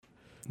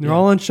They're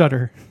all on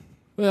Shudder.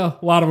 Well,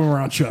 a lot of them are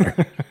on Shudder.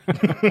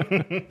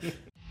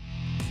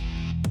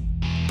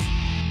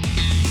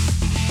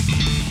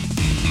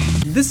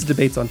 This is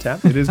Debates on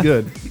Tap, It is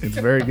good. It's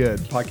very good.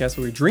 podcast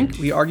where we drink,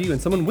 we argue,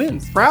 and someone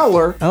wins.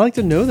 Prowler. I like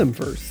to know them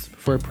first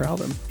before I prowl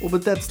them. Well,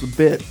 but that's the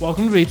bit.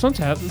 Welcome to Debates on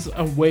Tap. This is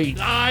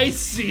wait. I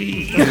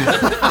see. Whatever.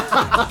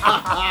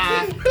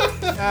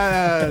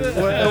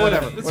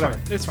 It's Whatever.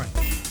 fine. It's fine.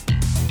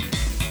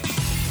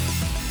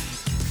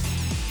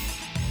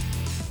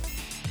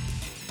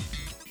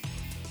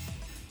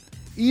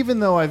 Even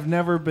though I've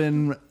never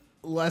been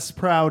less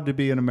proud to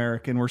be an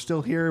American, we're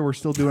still here. We're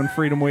still doing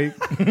Freedom Week.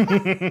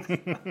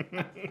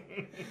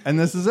 And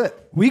this is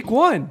it. Week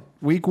 1.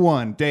 Week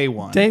 1, day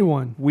 1. Day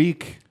 1.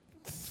 Week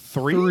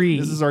 3.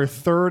 This is our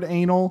third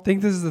anal I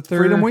think this is the third.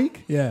 Freedom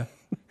Week. Yeah.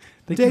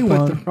 They Day put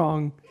one. the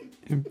wrong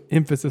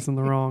emphasis on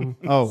the wrong.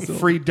 Oh,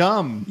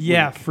 freedom.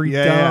 Yeah, week.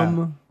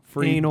 freedom.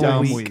 Freedom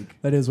Anal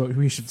week. That is what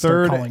we should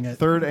start calling it.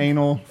 Third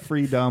anal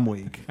freedom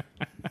week.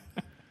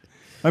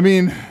 I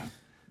mean,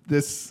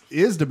 this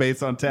is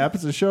Debates on Tap.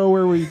 It's a show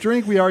where we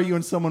drink, we argue,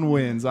 and someone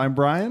wins. I'm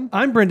Brian.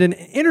 I'm Brendan,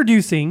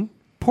 introducing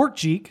Pork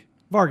Cheek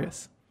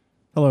Vargas.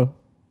 Hello.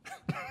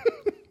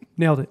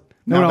 Nailed it.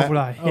 No Now one else that- would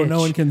I. Oh, no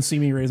Hitch. one can see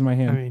me raise my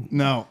hand. I mean,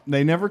 No,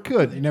 they never They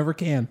could. never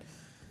can.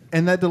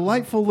 And that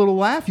delightful little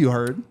laugh you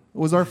heard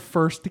was our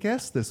first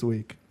guest this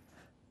week,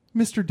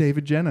 Mr.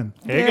 David Jenin.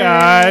 Hey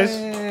guys,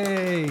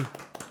 hey,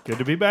 good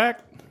to be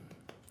back.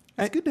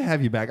 It's good to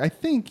have you back. I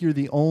think you're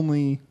the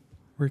only,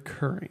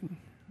 recurring.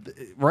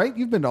 right?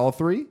 You've been to all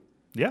three?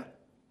 Yeah.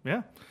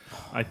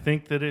 I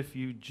think that if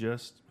you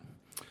just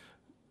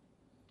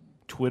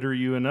Twitter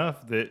you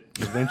enough, that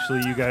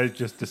eventually you guys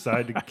just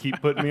decide to keep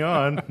putting me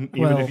on,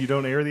 even Well- if you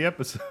don't air the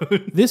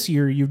episode. This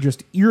year, you've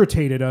just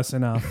irritated us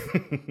enough.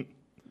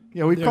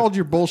 Yeah, we've called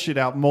your bullshit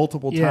out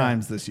multiple Yeah.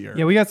 times this year.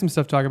 Yeah, we got some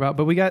stuff to talk about,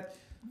 but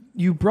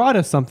you brought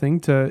us something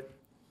to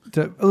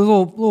a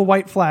little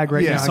white flag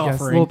right Yeah. now, Peace I guess. A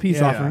offering. little peace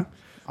Yeah. offering.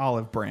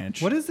 Olive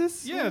branch. What is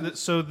this? Yeah,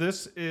 so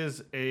this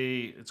is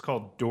it's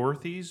called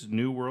Dorothy's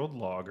New World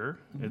Lager.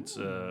 It's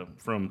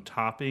from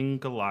Topping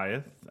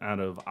Goliath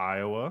out of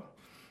Iowa.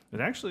 It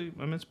actually,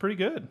 it's pretty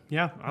good.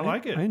 Yeah, I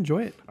like it. I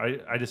enjoy it.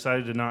 I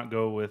decided to not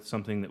go with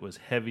something that was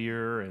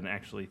heavier and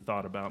actually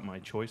thought about my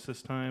choice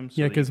this time. So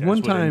Yeah, that you 'cause guys one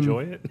would time-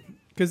 enjoy it.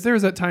 Because there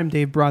was that time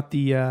Dave brought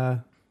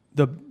the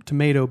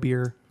tomato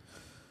beer.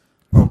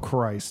 Oh,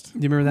 Christ. Do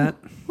you remember that?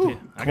 Yeah,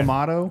 I got-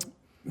 Clamato?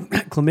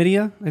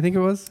 Chlamydia, I think it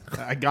was.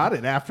 I got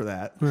it after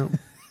that. Well,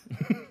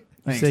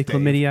 Thanks, say Dave.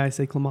 chlamydia, I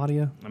say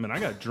chlamydia. I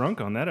got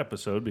drunk on that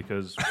episode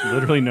because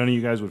literally none of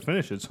you guys would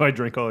finish it, so I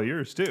drank all of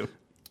yours too.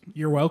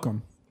 You're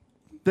welcome.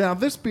 Now,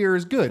 this beer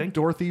is good. Thank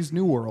you. Dorothy's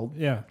New World.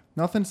 Yeah.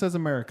 Nothing says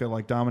America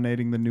like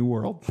dominating the New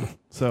World.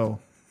 So,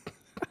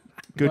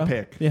 good Well,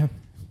 pick. Yeah.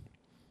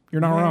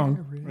 You're not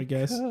wrong, I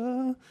guess.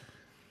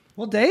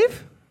 Well,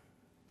 Dave,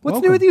 what's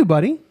Welcome. new with you,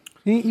 buddy?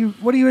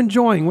 What are you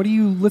enjoying? What are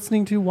you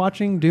listening to,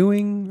 watching,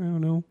 doing? I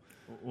don't know.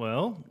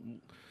 Well,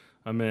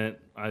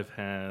 I've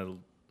had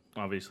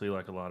obviously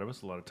like a lot of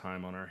us a lot of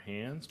time on our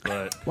hands,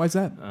 but Why's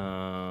that?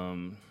 I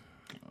don't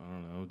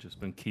know, just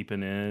been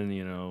keeping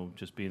in,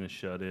 just being a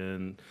shut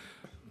in.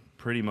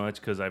 Pretty much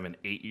because I have an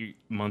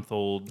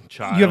 8-month-old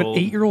child. You have an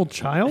 8-year-old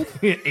child?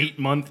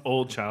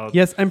 8-month-old child.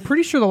 Yes, I'm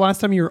pretty sure the last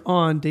time you were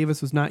on,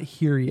 Davis was not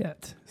here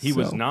yet. He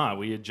was So- not.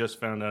 We had just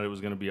found out it was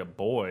going to be a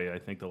boy, I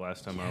think, the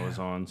last time I was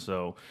on.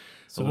 So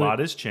a So lot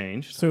has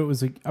changed. So it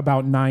was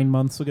about 9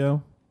 months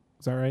ago.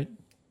 Is that right?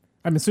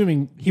 I'm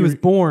assuming He was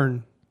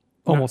born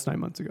almost 9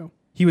 months ago.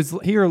 He was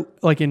here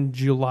like in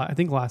July, I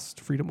think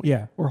last Freedom Week.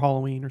 Yeah. Or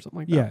Halloween or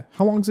something like that. Yeah.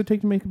 How long does it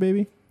take to make a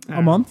baby? I A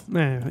don't month?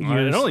 know. It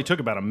Years. only took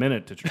about a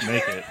minute to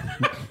make it.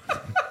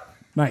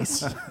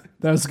 Nice.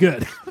 That was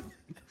good.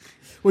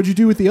 What'd you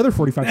do with the other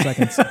 45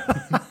 seconds?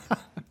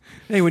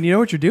 Hey, when you know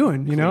what you're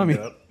doing,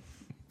 Yep.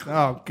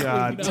 Oh,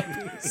 God.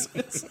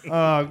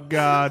 Oh,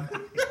 God.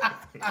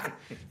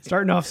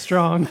 starting off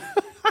strong.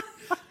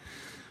 Well,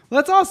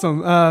 that's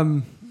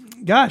awesome.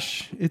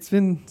 Gosh, it's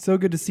been so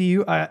good to see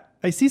you.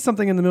 I see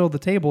something in the middle of the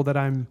table that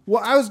I'm,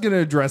 Well, I was going to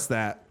address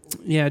that.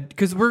 yeah,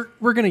 because we're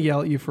going to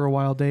yell at you for a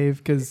while, Dave,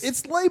 because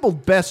It's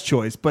labeled best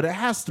choice, but it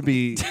has to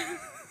be.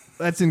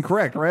 That's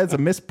incorrect, right? It's a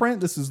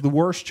misprint. This is the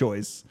worst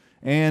choice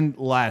and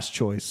last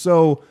choice.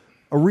 So,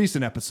 a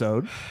recent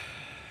episode,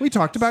 we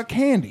talked about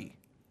candy.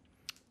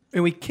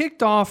 and we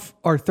kicked off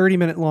our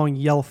 30-minute long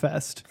yell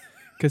fest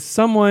because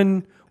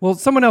someone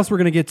else we're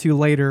going to get to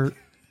later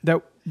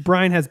that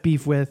Brian has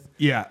beef with.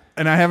 Yeah,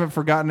 and I haven't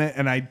forgotten it,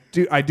 and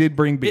I did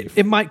bring beef.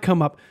 It might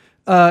come up.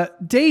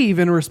 Dave,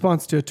 in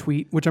response to a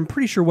tweet, which I'm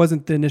pretty sure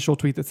wasn't the initial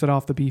tweet that set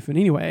off the beef in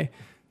any way,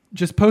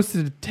 just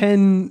posted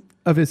 10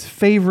 of his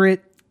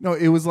favorite. No,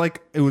 it was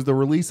the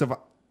release of.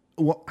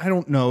 Well, I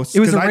don't know. It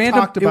was a I random.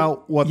 talked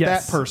about what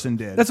yes. that person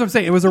did. That's what I'm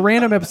saying. It was a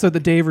random episode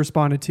that Dave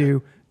responded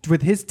to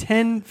with his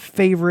 10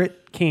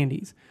 favorite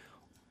candies.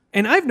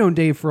 And I've known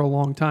Dave for a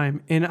long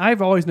time, and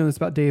I've always known this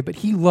about Dave, but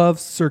he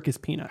loves circus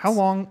peanuts. How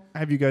long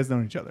have you guys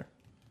known each other?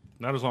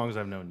 Not as long as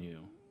I've known you.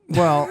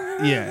 Well,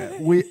 yeah,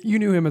 You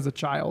knew him as a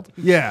child.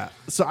 yeah.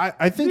 So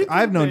I think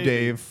I've known Baby.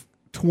 Dave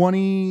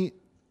 20.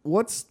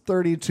 What's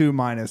 32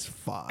 minus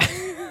 5?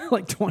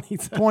 Like 20.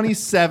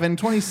 27,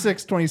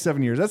 26,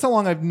 27 years. That's how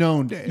long I've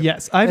known Dave.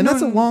 Yes, and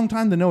that's a known- long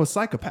time to know a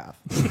psychopath.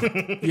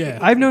 Yeah.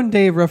 I've known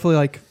Dave roughly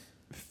like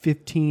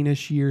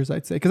 15-ish years,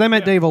 I'd say, because I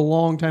met Dave a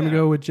long time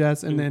ago with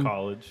Jess, and In then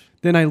college.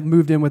 then I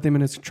moved in with him,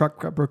 and his truck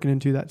got broken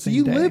into that So same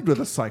you day. lived with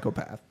a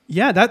psychopath.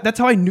 Yeah, that's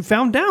how I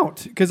found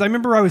out. Because I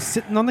remember I was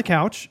sitting on the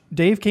couch.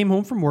 Dave came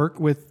home from work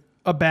with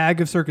a bag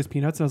of circus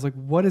peanuts, and I was like,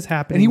 "What is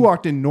happening?" And he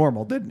walked in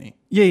normal, didn't he?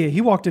 Yeah,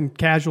 he walked in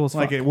casual as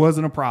Like fuck. it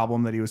wasn't a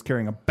problem that he was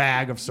carrying a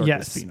bag of circus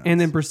Yes, peanuts.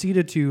 and then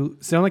proceeded to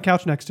sit on the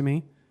couch next to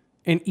me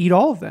and eat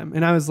all of them.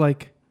 And I was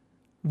like,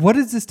 "What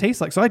does this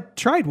taste like?" So I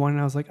tried one, and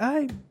I was like,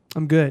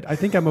 "I'm good. I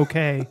think I'm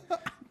okay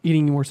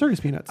eating more circus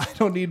peanuts." I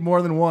don't need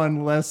more than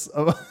one less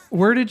of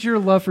Where did your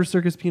love for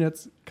circus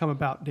peanuts come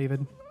about,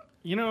 David?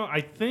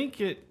 I think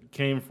it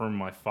came from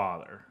my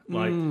father.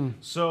 Like,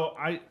 so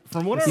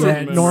from what I Yeah,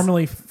 remember,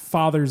 normally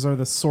fathers are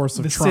the source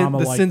of trauma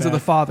the like sins that. of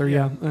the father.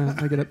 Yeah,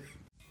 I get it.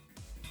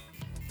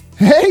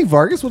 Hey,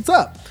 Vargas, what's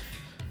up?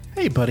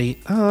 Hey, buddy.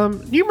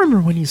 Do you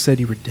remember when you said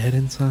you were dead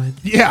inside?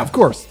 Yeah, of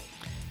course.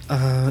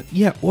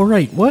 Yeah. All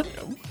right. What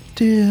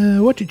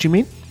did you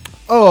mean?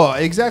 Oh,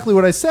 exactly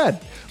what I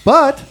said.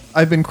 But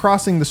I've been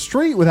crossing the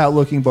street without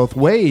looking both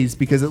ways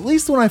because at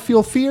least when I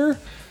feel fear,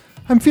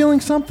 I'm feeling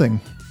something.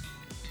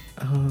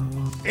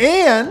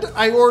 And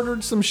I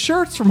ordered some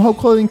shirts from Hope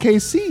Clothing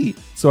KC,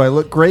 so I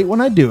look great when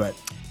I do it.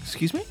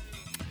 Excuse me?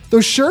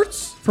 Those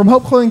shirts from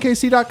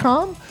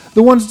HopeClothingKC.com,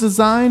 the ones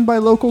designed by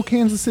local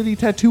Kansas City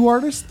tattoo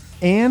artists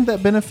and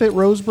that benefit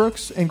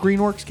Rosebrooks and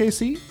Greenworks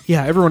KC.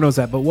 Yeah, everyone knows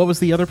that. But what was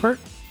the other part?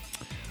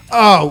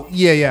 Oh,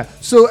 yeah.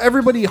 So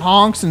everybody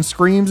honks and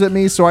screams at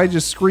me, so I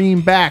just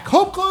scream back,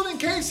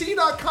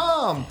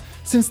 HopeClothingKC.com,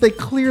 since they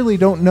clearly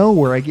don't know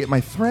where I get my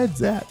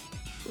threads at.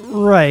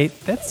 Right.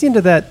 That's the end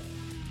of that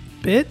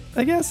bit,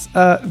 I guess.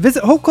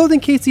 Visit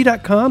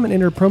HopeClothingKC.com and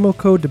enter promo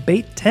code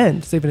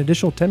DEBATE10 to save an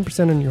additional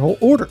 10% on your whole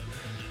order.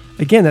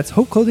 Again, that's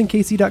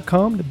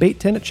HopeClothingKC.com,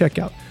 DEBATE10 at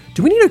checkout.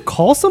 Do we need to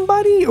call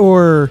somebody,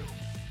 or...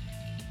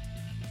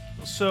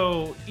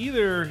 So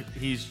either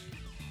he's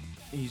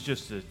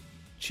just a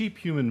cheap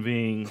human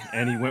being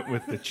and he went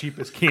with the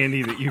cheapest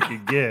candy that you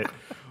could get,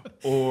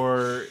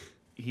 or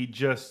he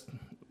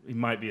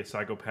might be a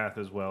psychopath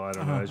as well. I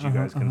don't know, as you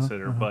guys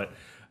consider. But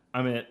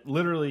I mean,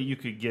 literally, you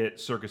could get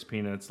circus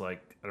peanuts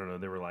like, I don't know,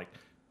 they were like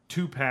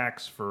 2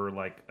 packs for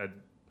like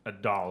a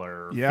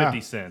dollar or Yeah.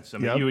 50 cents. I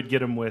mean, Yep. you would get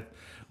them with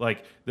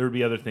like, there would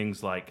be other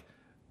things like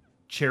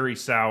cherry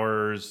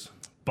sours,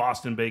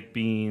 Boston baked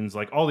beans,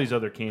 like all these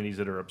other candies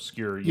that are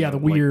obscure. Yeah, the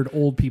like, weird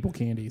old people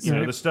candies. you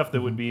know, the stuff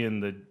that would be in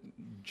the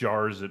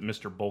jars at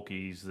Mr.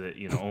 Bulky's that,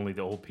 only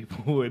the old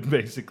people would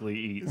basically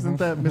eat. Isn't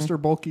that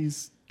Mr.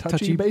 Bulky's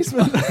touchy Touchy.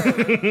 basement?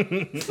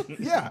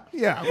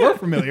 yeah, we're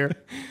familiar.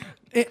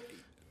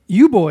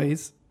 You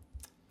boys,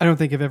 I don't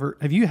think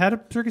have you had a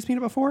circus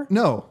peanut before?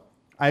 No,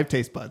 I have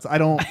taste buds. I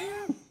don't...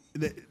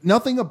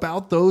 Nothing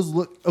about those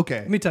look... Okay.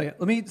 Let me tell you.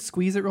 Let me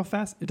squeeze it real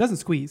fast. It doesn't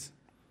squeeze.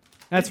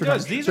 That's It for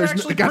does. sure. These are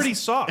actually pretty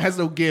soft. It has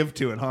no give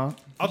to it, huh?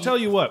 I'll tell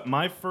you what,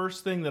 my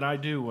first thing that I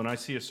do when I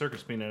see a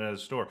circus peanut at a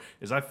store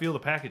is I feel the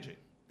packaging.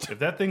 If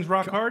that thing's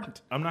rock hard,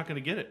 I'm not going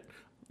to get it.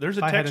 There's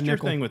a I had a texture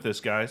nickel. thing with this,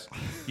 guys.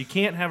 You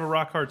can't have a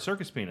rock hard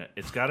circus peanut.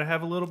 It's got to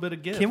have a little bit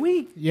of give. Can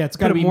we? Yeah, it's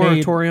put gotta a be made-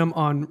 moratorium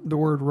on the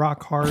word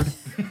rock hard.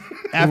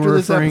 After we're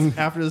this, referring-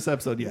 after this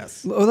episode,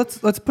 yes. Oh,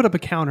 let's put up a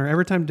counter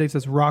every time Dave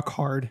says rock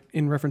hard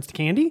in reference to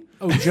candy.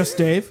 Oh, just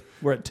Dave?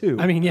 We're at 2.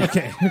 I mean,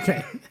 yeah.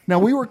 Okay. Now,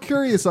 we were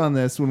curious on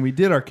this when we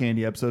did our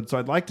candy episode, so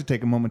I'd like to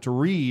take a moment to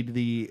read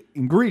the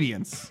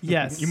ingredients.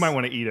 Yes. You might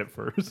want to eat it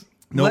first.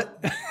 Nope.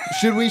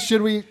 Should we?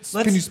 Let's-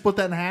 Can you split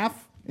that in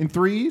half? In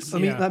threes?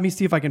 Let me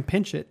see if I can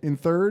pinch it. In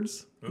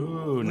thirds?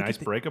 Ooh, nice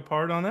break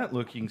apart on that.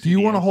 Look, you can see Do you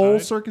the want a whole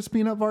inside. circus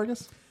peanut,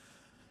 Vargas?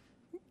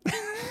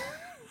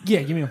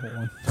 Yeah, give me a whole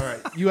one. All right.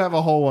 You have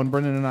a whole one.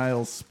 Brendan and I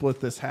will split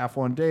this half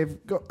one.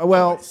 Dave, go.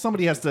 Well,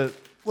 somebody has to.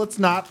 Let's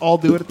not all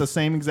do it at the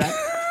same exact.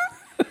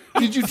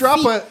 Did you drop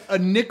a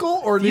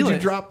nickel or did Feel you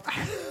it. drop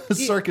a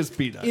circus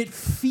peanut? It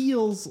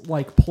feels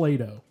like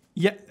Play-Doh.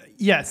 Yeah.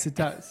 Yes, it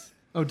does.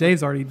 Oh,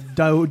 Dave's already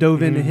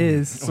dove into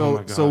his. so my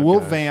God, so we'll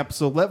guys. vamp.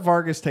 So let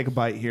Vargas take a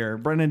bite here.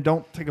 Brendan,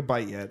 don't take a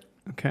bite yet.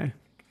 Okay.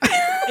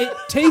 It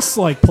tastes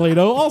like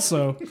Play-Doh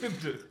also.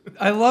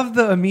 I love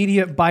the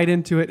immediate bite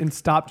into it and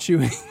stop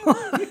chewing.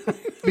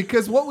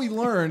 Because what we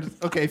learned,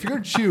 okay, if you're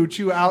going to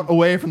chew out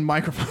away from the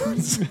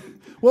microphones.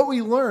 What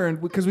we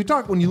learned, because we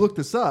talked, when you look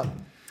this up,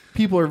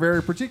 people are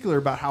very particular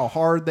about how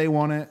hard they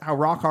want it, how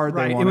rock hard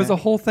they Right. want It it. was a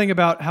whole thing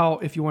about how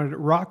if you wanted it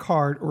rock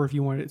hard or if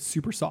you wanted it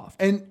super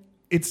soft. And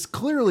it's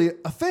clearly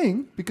a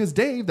thing because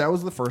Dave, that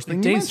was the first thing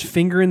you Dave's mentioned.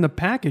 fingering the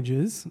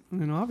packages,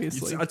 and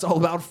obviously. It's all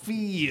about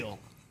feel.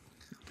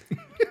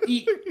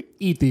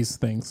 Eat these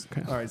things.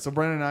 All right, so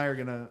Brennan and I are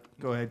going to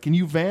go ahead. Can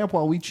you vamp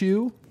while we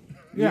chew?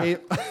 Yeah.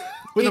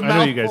 With a I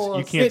know you guys, mouthful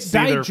you of- can't It see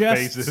their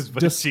digests faces,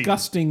 but it's cheating.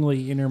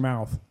 disgustingly in your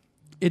mouth.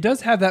 It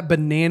does have that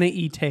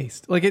banana-y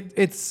taste. Like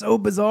it's so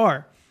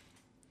bizarre.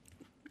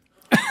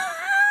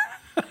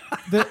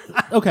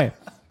 Okay.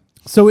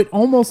 So it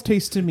almost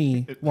tastes to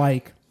me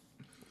like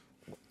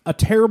a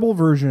terrible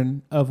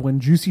version of when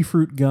juicy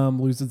fruit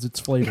gum loses its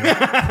flavor.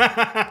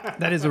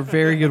 That is a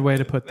very good way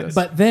to put this.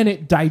 But then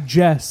it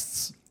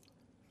digests,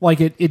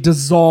 like it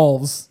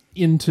dissolves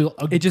into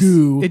a it just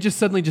goo. it just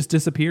suddenly just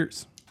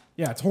disappears.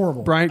 Yeah, it's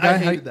horrible. Brian, I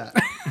hated that.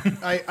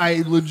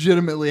 I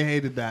legitimately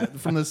hated that.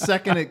 From the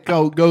second it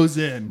goes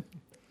in,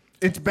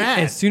 it's bad.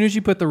 as soon as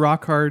you put the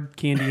rock hard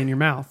candy in your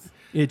mouth,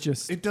 it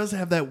It does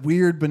have that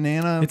weird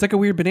banana. it's like a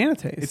weird banana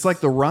taste. It's like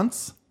the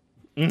runts,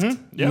 Yeah,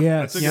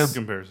 Yes. that's a Yeah. good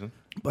comparison.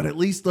 but at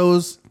least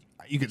those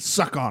you could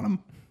suck on them.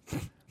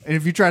 And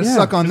if you try to Yeah.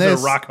 suck on 'Cause they're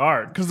this, rock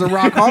hard. because they're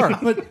rock hard.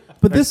 But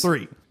There's this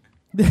 3.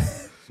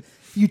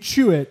 you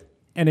chew it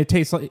and it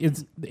tastes like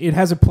it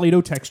has a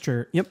Play-Doh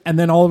texture. Yep. And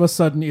then all of a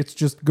sudden it's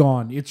just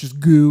gone. It's just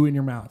goo in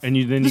your mouth. And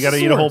then you This got to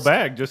is eat a whole worse.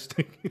 bag. Just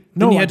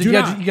No, you I had to, do you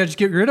got not. to just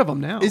get rid of them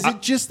now. Is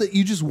it just that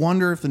you just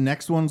wonder if the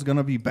next one's going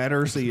to be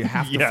better, so you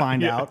have to Yeah,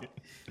 find yeah. out?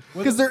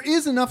 Because there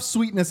is enough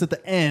sweetness at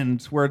the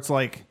end where it's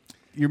like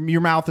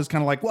your mouth is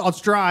kind of like, well, it's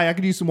dry. I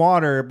could use some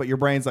water, but your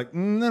brain's like,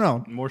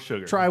 no. more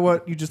sugar. Try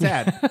what you just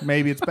had.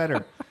 Maybe it's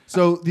better.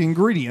 So the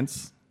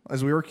ingredients,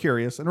 as we were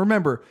curious, and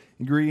remember,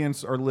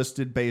 ingredients are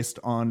listed based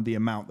on the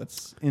amount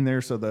that's in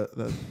there. So the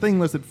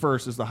thing listed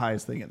first is the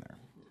highest thing in there.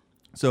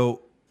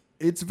 So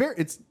it's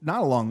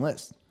not a long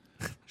list.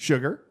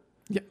 Sugar,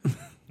 Yeah.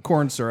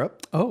 corn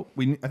syrup. Oh,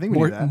 I think we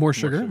more knew that. more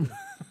sugar,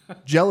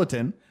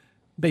 Gelatin.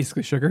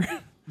 basically sugar.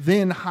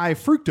 Then high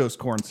fructose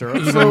corn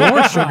syrup. So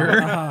More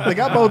sugar. they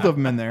got both of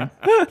them in there.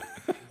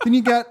 Then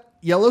you got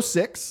yellow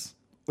 6,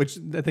 which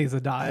I think it's a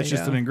dye. that's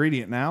just yeah. an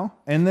ingredient now.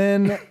 And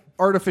then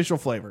artificial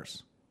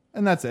flavors.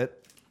 And that's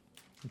it.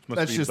 Must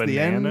That's be just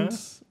banana. the end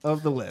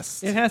of the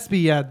list. It has to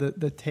be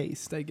the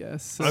taste, I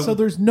guess. So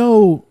there's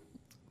no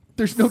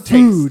taste.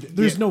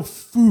 There's no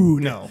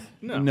food. No.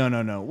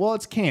 Well,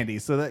 it's candy,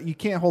 so that you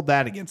can't hold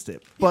that against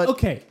it. But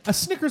Okay, a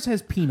Snickers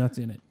has peanuts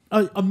in it.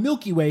 A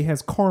Milky Way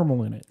has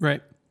caramel in it.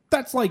 right.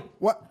 That's like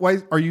why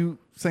are you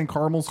saying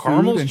caramel's food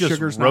Caramel's and just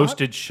sugar's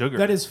roasted sugar.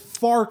 that is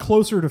far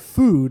closer to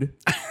food.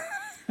 not?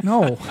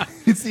 No,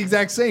 it's the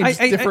exact same. Just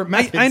different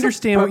methods. I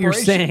understand of what you're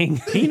preparation.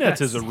 saying.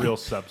 Peanuts is a real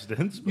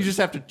substance. You just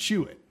have to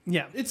chew it.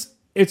 Yeah.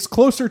 It's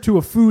closer to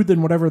a food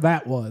than whatever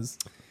that was.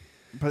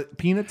 But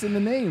peanuts in the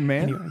name,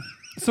 man.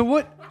 So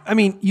what? I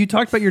mean, you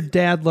talked about your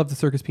dad loved the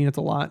circus peanuts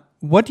a lot.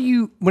 What do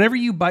you? Whenever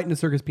you bite into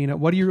circus peanut,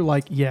 what do you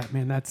like? Yeah,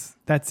 man, that's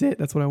it.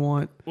 That's what I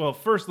want. Well,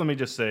 first, let me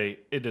just say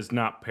it does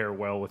not pair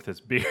well with this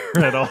beer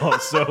at all.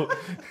 So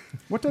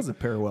What does it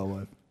pair well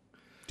with?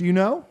 Do you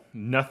know?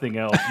 nothing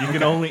else. You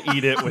can only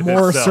eat it with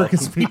More itself.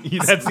 circus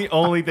peanuts. That's the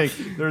only thing.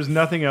 There's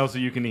nothing else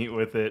that you can eat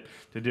with it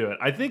to do it.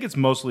 I think it's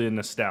mostly a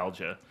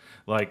nostalgia.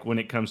 Like when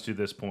it comes to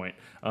this point,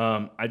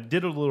 I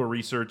did a little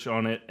research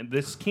on it, and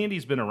this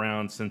candy's been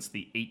around since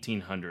the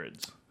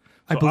 1800s. So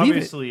I believe it.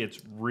 obviously it's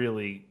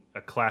really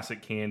a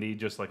classic candy,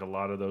 just like a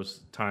lot of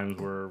those times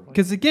where.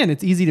 Because again,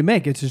 it's easy to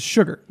make. It's just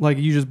sugar. Like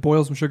you just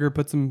boil some sugar,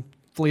 put some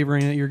flavor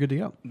in it, you're good to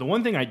go. The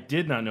one thing I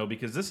did not know,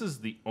 because this is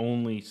the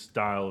only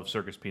style of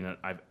circus peanut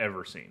I've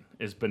ever seen,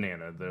 is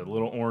banana. The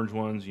little orange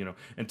ones, you know.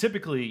 And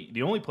typically,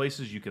 the only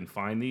places you can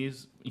find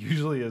these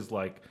usually is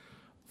like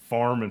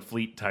farm and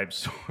fleet type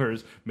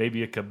stores,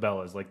 maybe a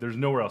Cabela's. Like there's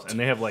nowhere else, and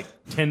they have like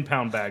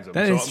 10-pound bags of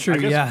them. That So is true, I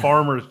guess yeah.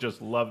 farmers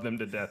just love them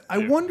to death.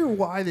 I too. wonder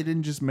why they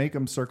didn't just make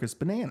them circus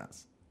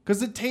bananas.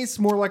 Because it tastes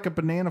more like a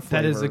banana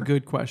flavor. That is a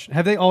good question.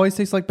 Have they always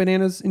tasted like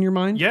bananas in your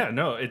mind? Yeah,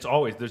 no, it's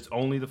always, there's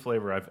only the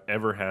flavor I've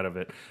ever had of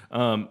it.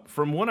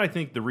 From what I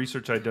think, the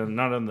research I've done,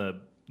 not on the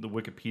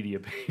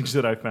Wikipedia page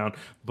that I found,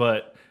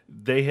 but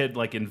they had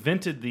like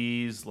invented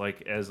these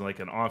like as like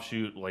an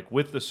offshoot, like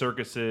with the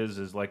circuses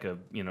as like a,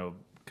 you know,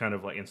 kind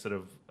of like instead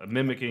of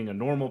mimicking a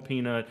normal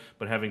peanut,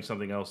 but having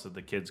something else that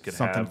the kids could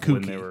Something have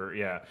when kooky. they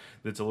were,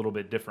 that's a little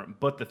bit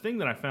different. But the thing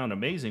that I found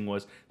amazing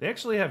was they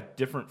actually have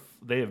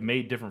they have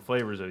made different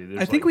flavors of it.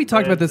 There's I think like we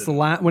talked about reds this and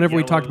whenever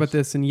we talked yellows. about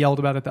this and yelled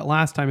about it that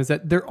last time, is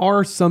that there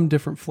are some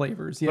different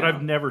flavors. Yeah. But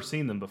I've never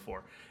seen them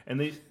before.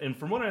 And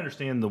from what I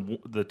understand,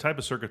 the type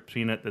of circus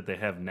peanut that they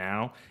have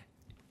now,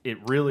 it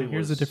really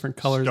Here's was the different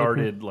colors up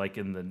started like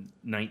in the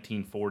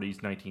 1940s,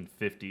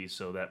 1950s.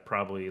 So that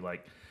probably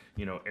like,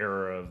 you know,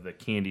 era of the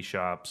candy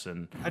shops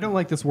and I don't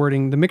like this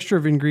wording. The mixture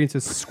of ingredients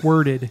is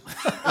squirted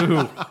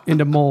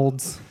into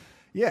molds.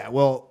 Yeah,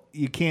 well,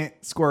 you can't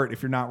squirt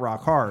if you're not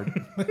rock hard.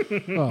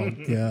 Oh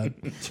god.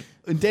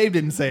 And Dave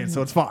didn't say it,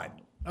 so it's fine.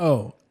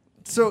 Oh.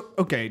 So,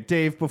 okay,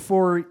 Dave,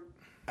 before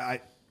I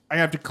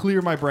have to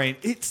clear my brain,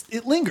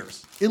 it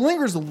lingers. It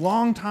lingers a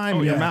long time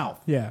in your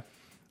mouth. Yeah.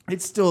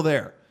 It's still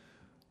there.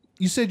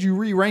 You said you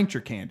re-ranked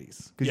your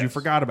candies because you Yes.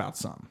 forgot about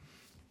some.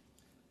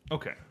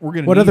 okay. We're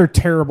gonna What need- other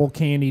terrible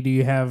candy do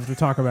you have to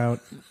talk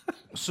about?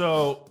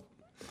 So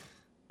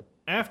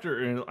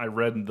after I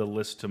read the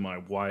list to my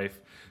wife,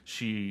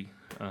 she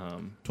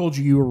Told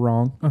you were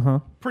wrong. Uh-huh.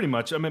 pretty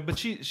much. I mean, but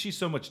she's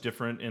so much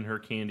different in her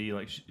candy.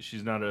 Like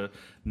she's not a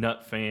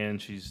nut fan.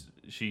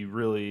 She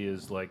really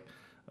is like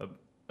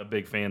a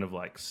big fan of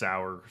like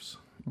sours,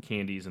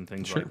 candies, and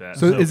things like that.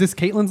 So is this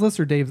Caitlin's list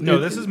or Dave's? No,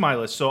 this is my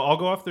list. So I'll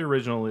go off the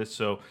original list.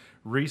 So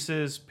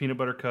Reese's Peanut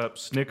Butter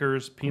Cups,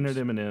 Snickers, Peanut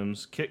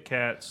M&Ms, Kit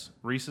Kats,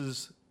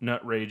 Reese's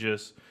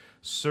Nutrageous,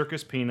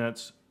 Circus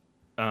Peanuts,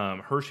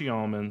 Hershey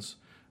Almonds,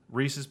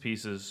 Reese's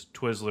Pieces,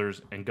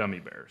 Twizzlers, and Gummy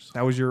Bears.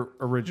 That was your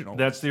original.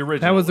 That's the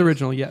original. That was the list.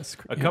 original, yes.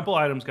 A couple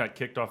items got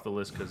kicked off the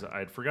list because I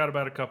had forgot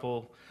about a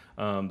couple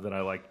that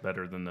I liked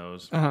better than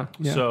those. Yeah.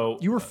 So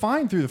You were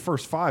fine through the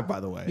first 5, by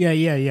the way.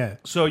 Yeah.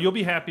 So you'll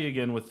be happy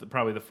again with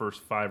probably the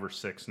first 5 or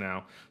 6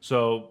 now.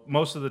 So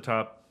most of the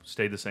top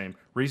stayed the same.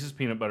 Reese's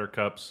Peanut Butter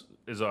Cups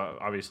is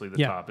obviously the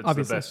top. It's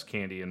obviously. the best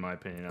candy in my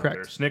opinion out Correct.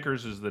 there.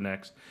 Snickers is the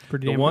next.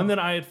 Pretty the damn one good. that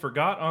I had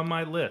forgot on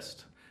my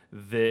list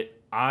that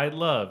I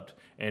loved,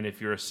 and if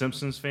you're a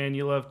Simpsons fan,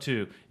 you love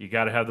too, you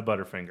got to have the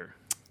Butterfinger.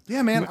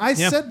 Yeah, man. I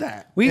said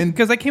that.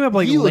 Because I came up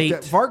like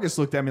late. Vargas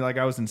looked at me like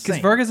I was Because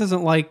insane. Vargas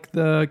doesn't like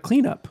the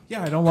cleanup.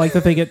 Yeah, I don't like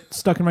that they get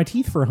stuck in my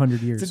teeth for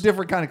 100 years. It's a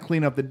different kind of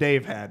cleanup that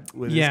Dave had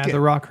with Yeah, his kid. the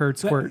rock hard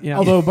squirt. Yeah.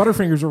 Although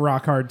Butterfingers are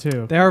rock hard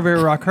too. they are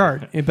very rock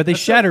hard, but they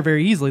shatter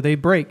very easily. They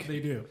break. They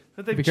do.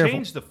 But they've Be careful.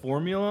 changed the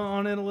formula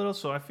on it a little,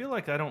 so I feel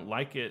like I don't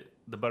like it,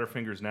 the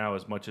Butterfingers now,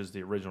 as much as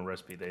the original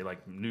recipe. They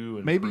like new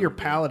and Maybe your improved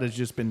it. palate has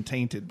just been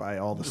tainted by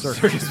all the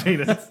circus. Circus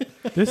Peanuts.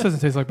 This doesn't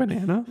taste like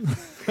banana.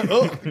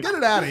 Oh, get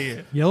it out of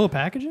here. Yellow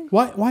packaging?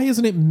 Why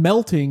isn't it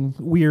melting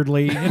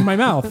weirdly in my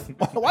mouth?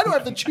 Why do I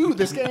have to chew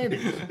this candy?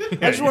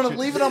 I just want to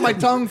leave it on my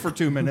tongue for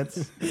 2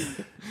 minutes.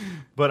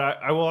 But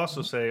I will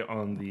also say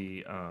on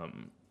the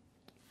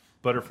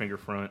Butterfinger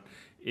front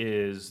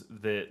is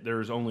that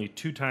there's only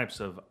 2 types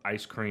of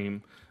ice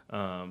cream,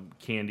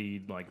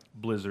 candied, like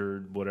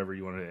Blizzard, whatever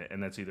you want to,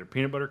 and that's either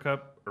peanut butter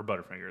cup or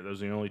Butterfinger.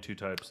 Those are the only 2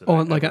 types. That Oh,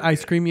 I like ever an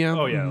ice get. cream, yeah?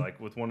 Oh yeah, Mhm. like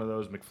with one of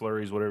those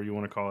McFlurries, whatever you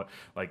want to call it.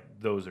 Like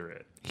those are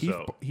it.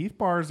 So Heath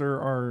bars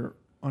are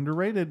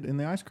underrated in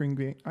the ice cream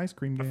game. I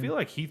feel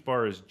like Heath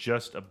Bar is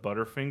just a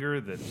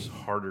Butterfinger that's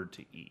harder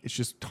to eat. it's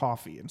just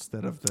toffee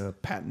instead of the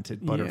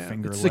patented Yeah,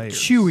 Butterfinger it's layers. like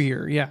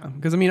chewier, yeah.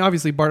 Because, I mean,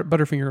 obviously,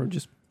 Butterfinger would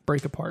just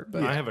break apart.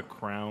 But I have a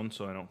crown,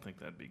 so I don't think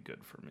that'd be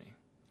good for me.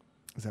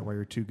 Is that why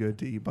you're too good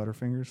to eat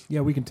Butterfingers?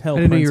 Yeah, we can tell. I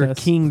didn't know you were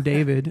Princess. King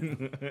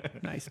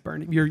David. Nice,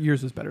 Bernie.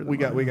 Yours is better than We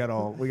got mine.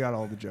 all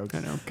the jokes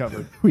I know.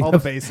 covered. We all the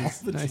have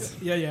bases. Nice.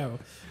 Yeah.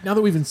 Now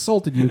that we've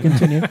insulted you,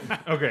 continue.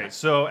 Okay,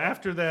 so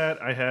after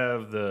that,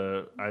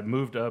 I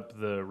moved up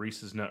the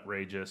Reese's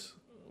Nutrageous,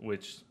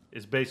 which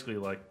is basically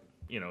like,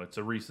 it's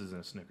a Reese's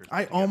and a Snickers.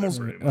 I together almost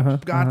pretty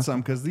much. got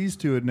some because these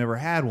two had never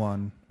had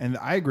one, and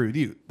I agree with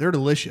you. They're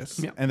delicious,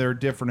 Yeah. and they're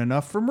different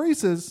enough from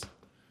Reese's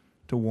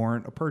to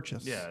warrant a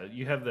purchase. Yeah,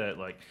 you have that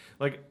like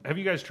have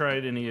you guys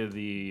tried any of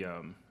the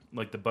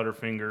like the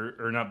Butterfinger,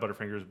 or not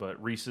Butterfingers,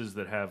 but Reese's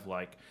that have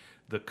like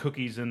the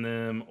cookies in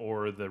them,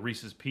 or the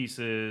Reese's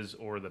Pieces,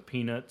 or the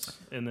peanuts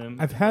in them?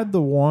 I've had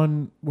the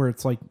one where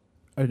it's like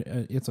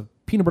it's a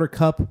peanut butter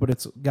cup, but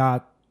it's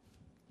got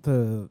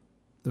the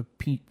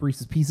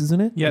Reese's Pieces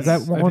in it. Yes, Is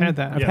that I've one? had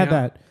that. I've Yeah. had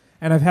that,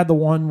 and I've had the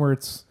one where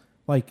it's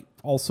like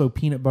also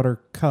peanut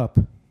butter cup,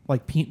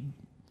 like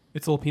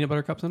It's little peanut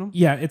butter cups in them?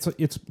 yeah, it's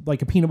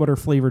like a peanut butter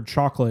flavored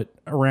chocolate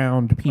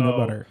around peanut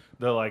butter.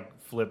 The like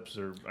flips,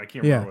 or I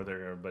can't Yeah. remember what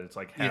they're, but it's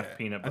like half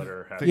peanut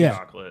butter, half Yeah.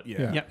 chocolate.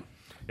 Yeah. Yeah.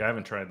 Yeah, I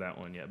haven't tried that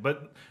one yet.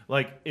 But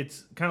like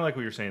it's kind of like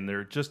what you're saying.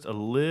 They're just a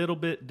little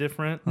bit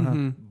different,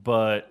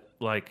 but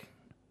like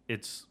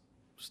it's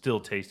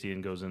still tasty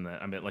and goes in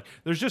that. I mean, like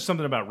there's just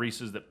something about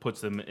Reese's that puts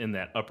them in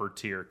that upper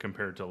tier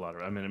compared to a lot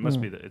of. I mean, it must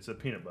be that it's a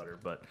peanut butter,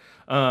 but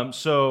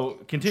so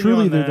continue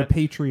Truly, on they're that. the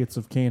patriots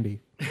of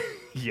candy.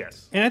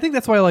 Yes. And I think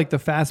that's why I like the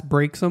fast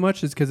break so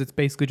much, is because it's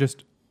basically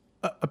just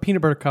a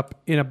peanut butter cup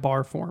in a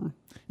bar form.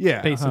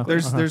 Yeah, Basically.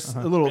 there's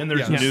a little, And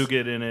there's yes.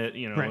 nougat in it,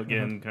 Right.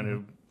 again, kind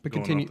of. But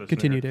going continue, off this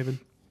continue, there. David.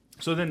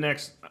 So then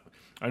next,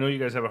 I know you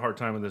guys have a hard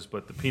time with this,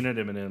 but the peanut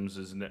M&Ms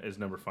is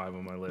number 5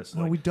 on my list.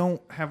 No, Like, we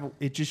don't have.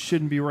 It just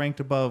shouldn't be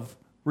ranked above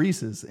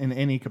Reese's in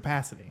any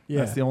capacity. Yeah.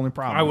 That's the only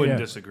problem. I wouldn't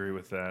Yeah. disagree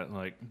with that.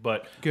 Like,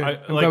 but Good. I, I'm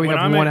like glad we when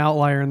have I'm one at,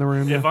 outlier in the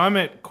room. If I'm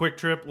at Quick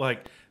Trip,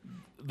 like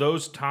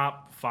those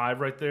top 5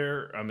 right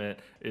there,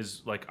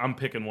 is like I'm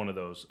picking one of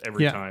those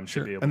every Yeah, time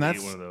sure. to be able And to that's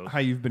eat one of those. how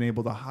you've been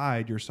able to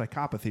hide your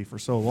psychopathy for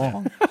so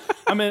long.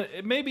 I mean,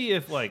 maybe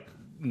if like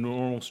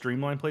normal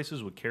streamlined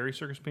places would carry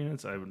circus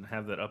peanuts, I would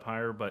have that up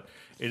higher, but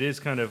it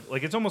is kind of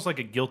like it's almost like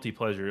a guilty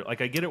pleasure.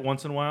 Like I get it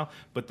once in a while,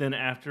 but then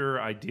after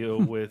I deal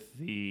with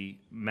the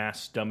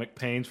mass stomach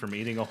pains from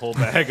eating a whole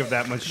bag of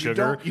that much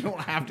sugar. You don't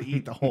have to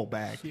eat the whole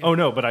bag. Oh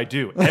no, but I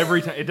do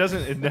every time.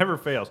 It never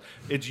fails.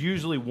 It's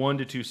usually 1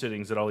 to 2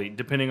 sittings that I'll eat,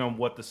 depending on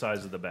what the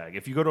size of the bag.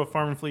 If you go to a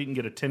Farm and Fleet and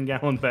get a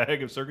 10-gallon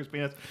bag of circus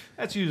peanuts,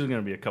 that's usually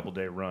going to be a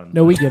couple-day run.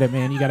 No, we get it,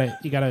 man. You gotta.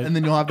 And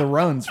then you'll have the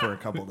runs for a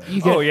couple days.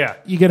 You get, Oh, yeah.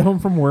 You get home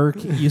from work.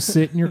 You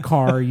sit in your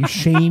car. You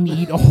shame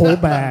eat a whole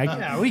bag.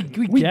 yeah, we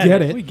We get,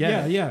 get it. it. We get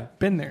Yeah, it. yeah.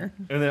 Been there.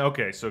 And then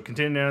okay, so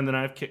continue down. Then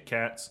I have Kit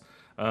Kats.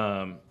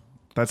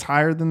 That's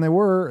higher than they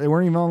were. They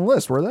weren't even on the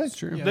list, were they?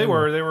 True. They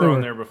were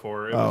on there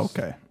before. It Oh, was-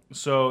 okay.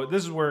 So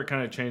this is where it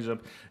kind of changed up.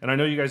 And I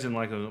know you guys didn't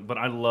like them, but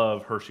I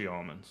love Hershey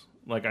almonds.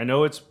 Like, I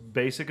know it's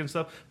basic and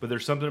stuff, but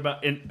there's something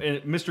about and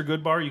Mr.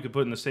 Good Bar you could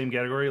put in the same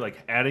category. Like,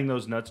 adding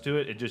those nuts to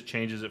it, it just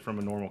changes it from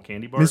a normal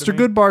candy bar. Mr.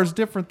 Good Bar is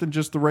different than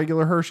just the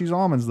regular Hershey's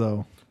almonds,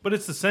 though. But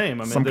it's the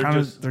same. I mean, Some they're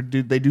kind just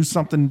they do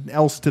something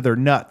else to their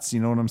nuts. You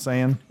know what I'm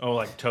saying?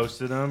 like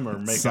toasted them or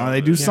make So them.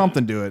 they do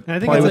something to it. And I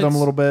think Play it's with them a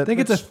little bit. I think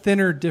it's a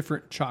thinner,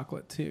 different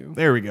chocolate too.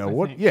 There we go.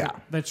 What? think. Yeah.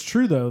 That's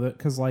true though, that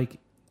because like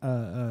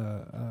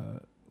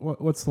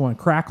what's the one?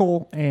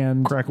 Crackle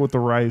and Crackle with the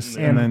rice,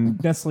 and and then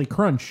Nestle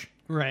Crunch.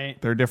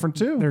 Right. they're different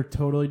too. They're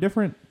totally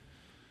different.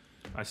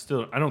 I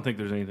don't think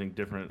there's anything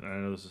different. I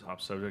know this is a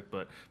hot subject,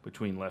 but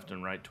between left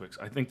and right Twix,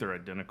 I think they're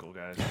identical,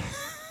 guys.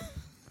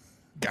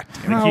 God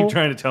They How- keep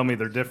trying to tell me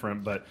they're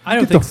different, but I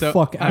don't Get think the so.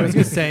 fuck I out was of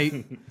going to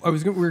say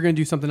we were going to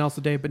do something else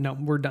today, but no,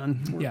 we're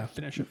done. Yeah.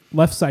 Finish it.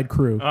 Left side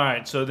crew. all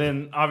right. So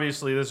then,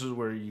 obviously, this is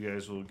where you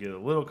guys will get a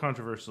little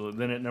controversial.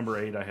 Then at number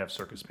 8, I have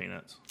Circus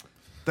Peanuts.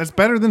 That's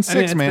better than I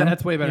mean, six, man.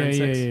 That's way better Yeah, than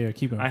yeah, six. yeah.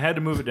 Keep going. I had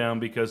to move it down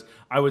because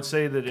I would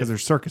say that Because if, they're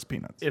circus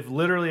peanuts. if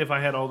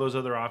I had all those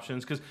other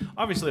options, because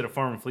obviously at a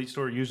farm and fleet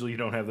store, usually you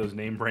don't have those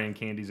name brand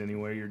candies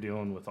anyway. You're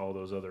dealing with all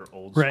those other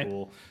old Right.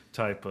 school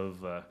type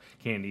of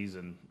candies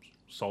and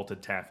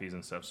salted taffies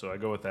and stuff. So I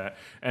go with that.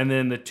 And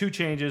then the 2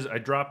 changes, I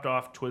dropped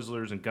off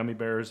Twizzlers and gummy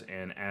bears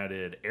and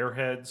added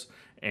Airheads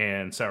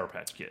and Sour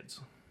Patch Kids.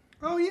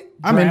 Oh yeah.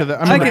 I'm into that.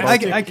 I I'm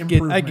can into get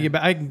both.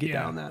 I can get Yeah.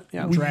 down on that.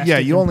 Yeah. Yeah,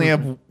 you only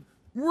have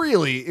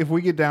really, if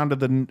we get down to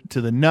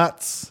the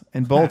nuts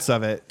and bolts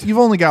of it, you've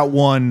only got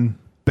one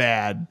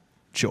bad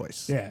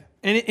choice. yeah.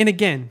 And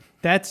again,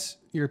 that's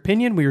your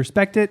opinion. We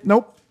respect it.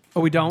 Nope. Oh,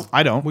 we don't.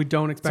 I don't. We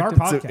don't expect our it.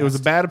 podcast. So it was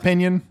a bad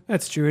opinion.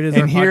 That's true. It is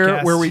our And here,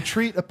 podcast. where we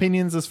treat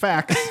opinions as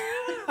facts,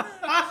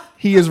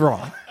 he is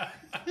wrong.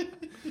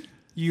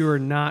 You are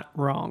not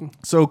wrong.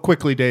 So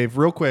quickly, Dave,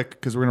 real quick,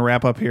 because we're going to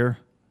wrap up here.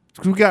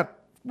 We've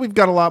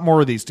got a lot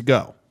more of these to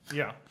go.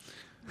 Yeah.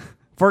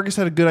 Vargas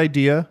had a good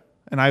idea,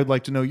 and I would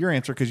like to know your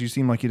answer because you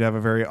seem like you'd have a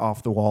very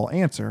off the wall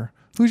answer.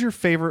 Who's your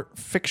favorite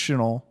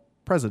fictional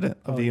president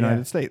of the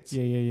United States?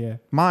 Yeah, yeah, yeah.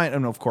 Mine,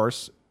 and of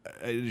course,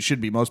 it should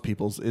be most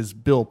people's, is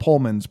Bill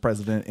Pullman's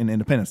president in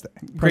Independence Day.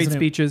 Great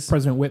speeches.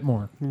 President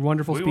Whitmore.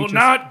 Wonderful We speeches. will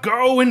not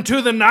go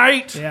into the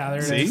night. Yeah,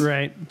 there See? That's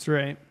right. That's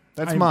right.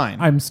 That's I'm, mine.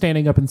 I'm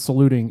standing up and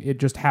saluting. It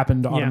just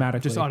happened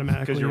automatically. Just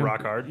automatically. Because you're yeah.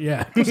 rock hard.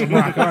 Yeah,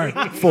 rock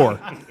hard. 4.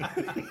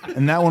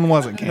 And that one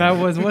wasn't That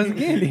candy. wasn't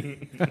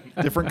candy.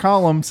 Different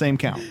column, same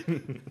count.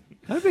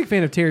 I'm a big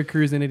fan of Terry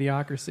Crews in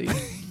Idiocracy.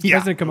 Yeah.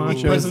 President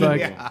Camacho is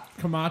like,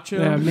 Camacho.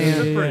 Yeah, man. It's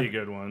a Yeah, pretty yeah.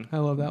 good one. I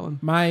love that one.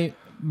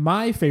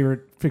 My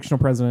favorite fictional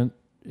president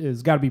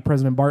is got to be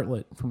President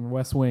Bartlett from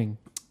West Wing.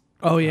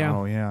 Oh yeah.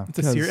 Oh, yeah.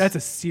 That's a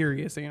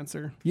serious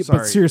answer. Yeah, Sorry.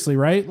 but seriously,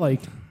 right?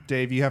 Like,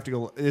 Dave, you have to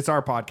go. It's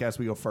our podcast.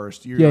 We go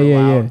first. You're Yeah, yeah,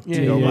 allowed yeah.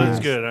 to go Yeah, last. yeah. It's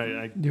good.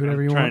 I Do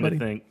whatever I'm you want, trying buddy.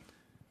 to think.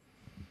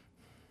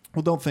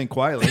 Well, don't think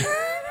quietly.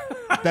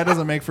 That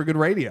doesn't make for good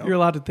radio. You're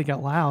allowed to think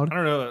out loud. I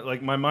don't know.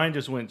 Like, my mind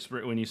just went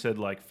when you said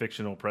like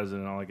fictional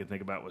president. All I could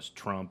think about was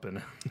Trump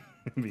and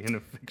being a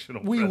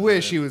fictional. We president.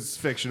 wish he was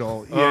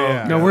fictional. Oh,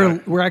 Yeah. No,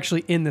 we're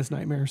actually in this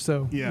nightmare.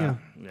 So Yeah.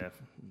 Yeah,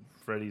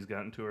 Freddie's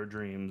got into our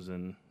dreams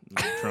and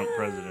Trump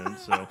president.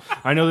 So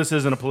I know this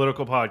isn't a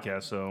political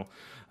podcast. So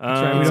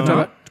That's right. We don't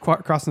talk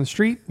about crossing the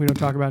street. We don't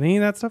talk about any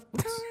of that stuff.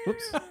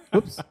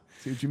 Oops.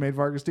 See what you made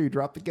Vargas do.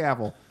 Drop the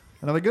gavel.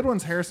 Another good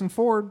one's Harrison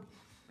Ford,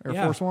 Air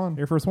Force One.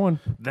 Air Force One.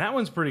 that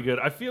one's pretty good.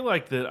 I feel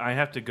like that I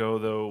have to go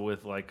though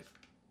with like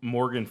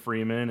Morgan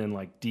Freeman and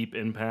like Deep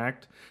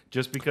Impact,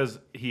 just because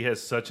he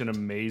has such an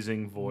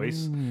amazing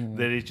voice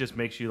that it just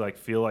makes you like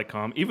feel like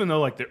calm, even though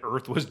like the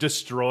Earth was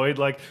destroyed.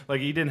 Like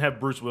he didn't have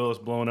Bruce Willis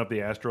blowing up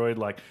the asteroid.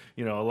 Like,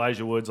 you know,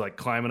 Elijah Wood's like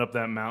climbing up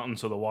that mountain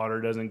so the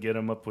water doesn't get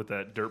him up with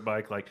that dirt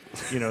bike. Like,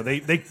 you know, they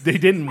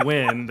didn't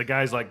win. The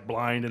guy's like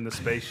blind in the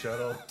space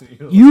shuttle.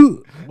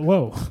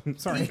 Whoa.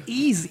 Sorry.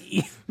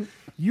 Easy.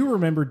 You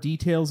remember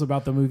details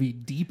about the movie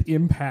Deep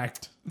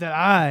Impact. That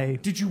I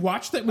Did you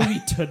watch that movie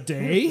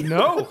today?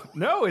 No,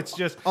 it's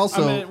just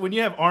Also- I mean, when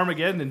you have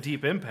Armageddon and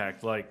Deep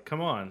Impact, like,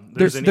 come on,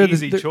 there's an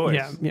easy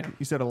choice. Yeah.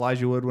 You said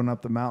Elijah Wood went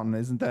up the mountain.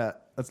 Isn't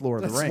that's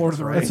Lord of the That's Rings? Lord of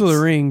the right? Rings. That's what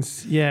the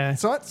rings. Yeah.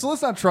 So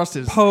let's not trust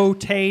his.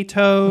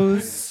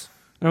 Potatoes.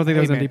 I don't think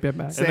that was Hey, on man. Deep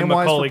Impact. Say- And then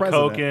Samwise for Macaulay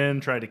president.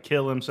 Culkin tried to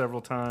kill him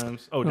several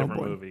times. Oh,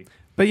 different boy. movie.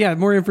 But yeah,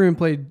 Morgan Freeman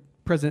played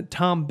President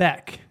Tom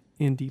Beck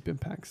in Deep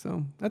Impact,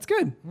 so that's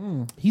good.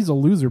 He's a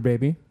loser,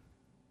 baby.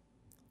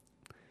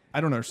 I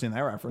don't understand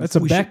that reference. That's a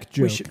We Beck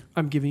should, we joke. should,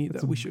 I'm giving you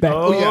that. We should. Beck.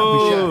 Oh,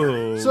 yeah,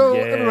 we should. So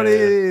yeah.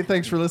 everybody,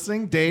 thanks for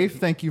listening. Dave,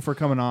 thank you for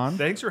coming on.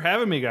 Thanks for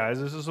having me, guys.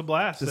 This is a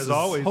blast, This as is-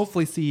 always.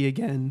 Hopefully see you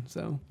again.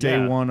 So Day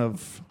Yeah. 1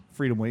 of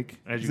Freedom Week.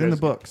 As you It's in the guys-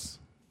 books.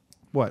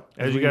 What?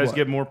 As you we guys what?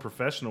 get more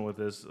professional with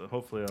this,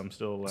 hopefully I'm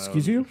still allowed.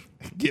 Excuse you?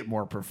 Get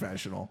more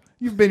professional.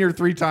 You've been here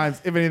 3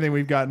 times. If anything,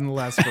 we've gotten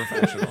less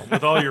professional.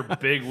 With all your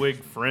big wig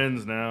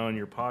friends now and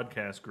your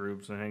podcast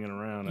groups and hanging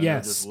around. I Yeah,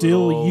 know just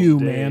still little you,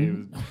 Dave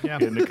man.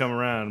 Getting to come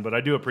around. But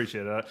I do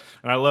appreciate it.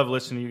 And I love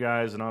listening to you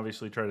guys and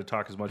obviously try to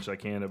talk as much as I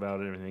can about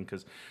everything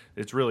because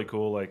it's really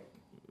cool. Like,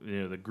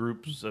 the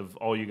groups of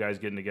all you guys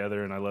getting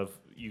together, and I love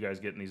you guys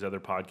getting these other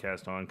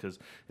podcasts on because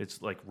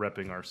it's like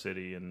repping our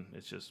city, and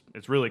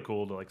it's really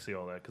cool to like see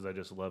all that because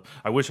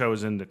I wish I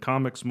was into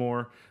comics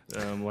more,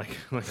 like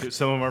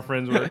some of our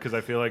friends were, because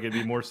I feel like it'd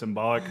be more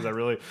symbolic because I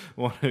really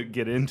want to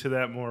get into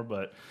that more,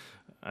 but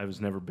I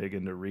was never big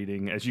into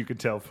reading, as you could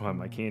tell from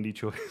my candy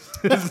choices.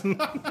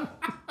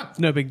 It's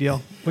no big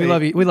deal. We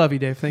love you. We love you,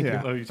 Dave. Thank you.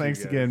 Love you too, Thanks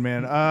guys. again,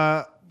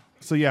 man.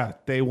 So yeah,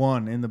 day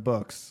 1 in the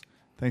books.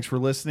 Thanks for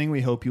listening.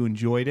 We hope you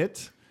enjoyed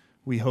it.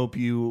 We hope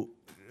you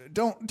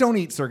don't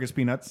eat circus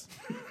peanuts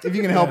if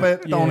you can help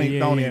it. Don't eat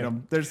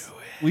them.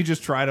 We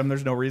just tried them.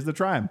 There's no reason to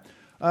try them.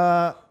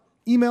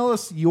 Email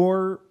us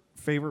your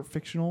favorite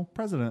fictional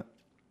president.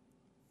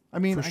 I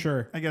mean, For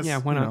sure. I guess. Yeah,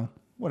 why not?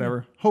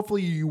 Whatever.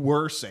 Hopefully you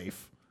were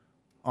safe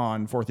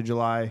on 4th of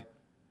July.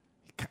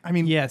 I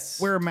mean, Yes.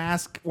 wear a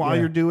mask while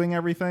Yeah. you're doing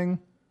everything.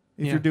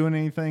 If Yeah. you're doing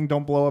anything,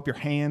 don't blow up your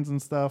hands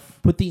and stuff.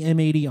 Put the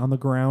M80 on the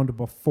ground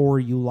before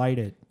you light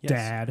it, Yes.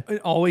 Dad. And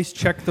always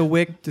check the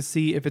wick to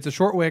see if it's a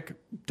short wick.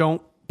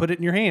 Don't put it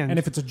in your hand. And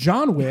if it's a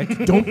John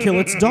Wick, don't kill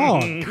its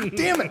dog.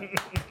 Damn it!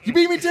 You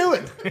beat me to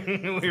it.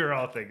 We were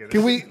all thinking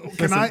Can we?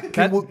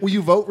 that- Will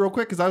you vote real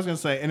quick? Because I was going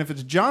to say, and if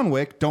it's John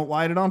Wick, don't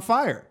light it on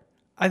fire.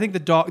 I think the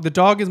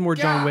dog is more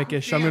John God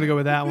Wickish. I'm damn going to go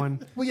with that one.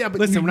 Well, yeah, but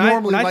listen, you when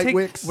normally I light take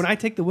wicks. when I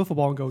take the wiffle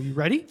ball and go, you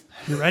ready?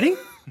 You ready?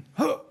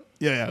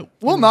 Yeah,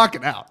 we'll knock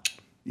it out.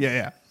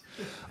 Yeah.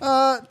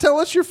 Tell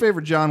us your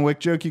favorite John Wick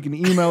joke. You can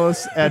email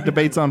us at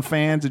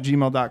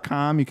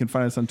debatesonfans@gmail.com. You can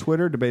find us on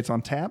Twitter, Debates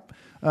on Tap.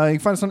 You can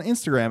find us on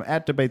Instagram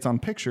at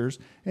DebatesOnPictures.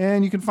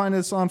 And you can find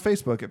us on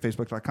Facebook at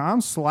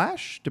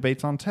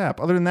facebook.com/DebatesOnTap.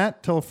 Other than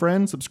that, tell a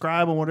friend,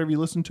 subscribe on whatever you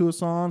listen to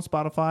us on,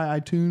 Spotify,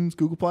 iTunes,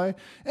 Google Play,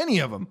 any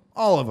of them,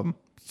 all of them.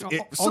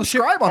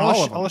 Subscribe on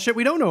all of them. All the shit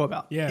we don't know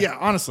about. Yeah,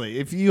 honestly,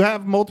 if you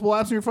have multiple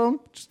apps on your phone,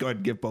 just go ahead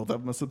and give both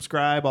of them a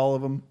subscribe, all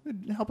of them.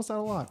 It'd help us out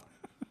a lot.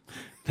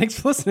 Thanks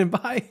for listening.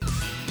 Bye.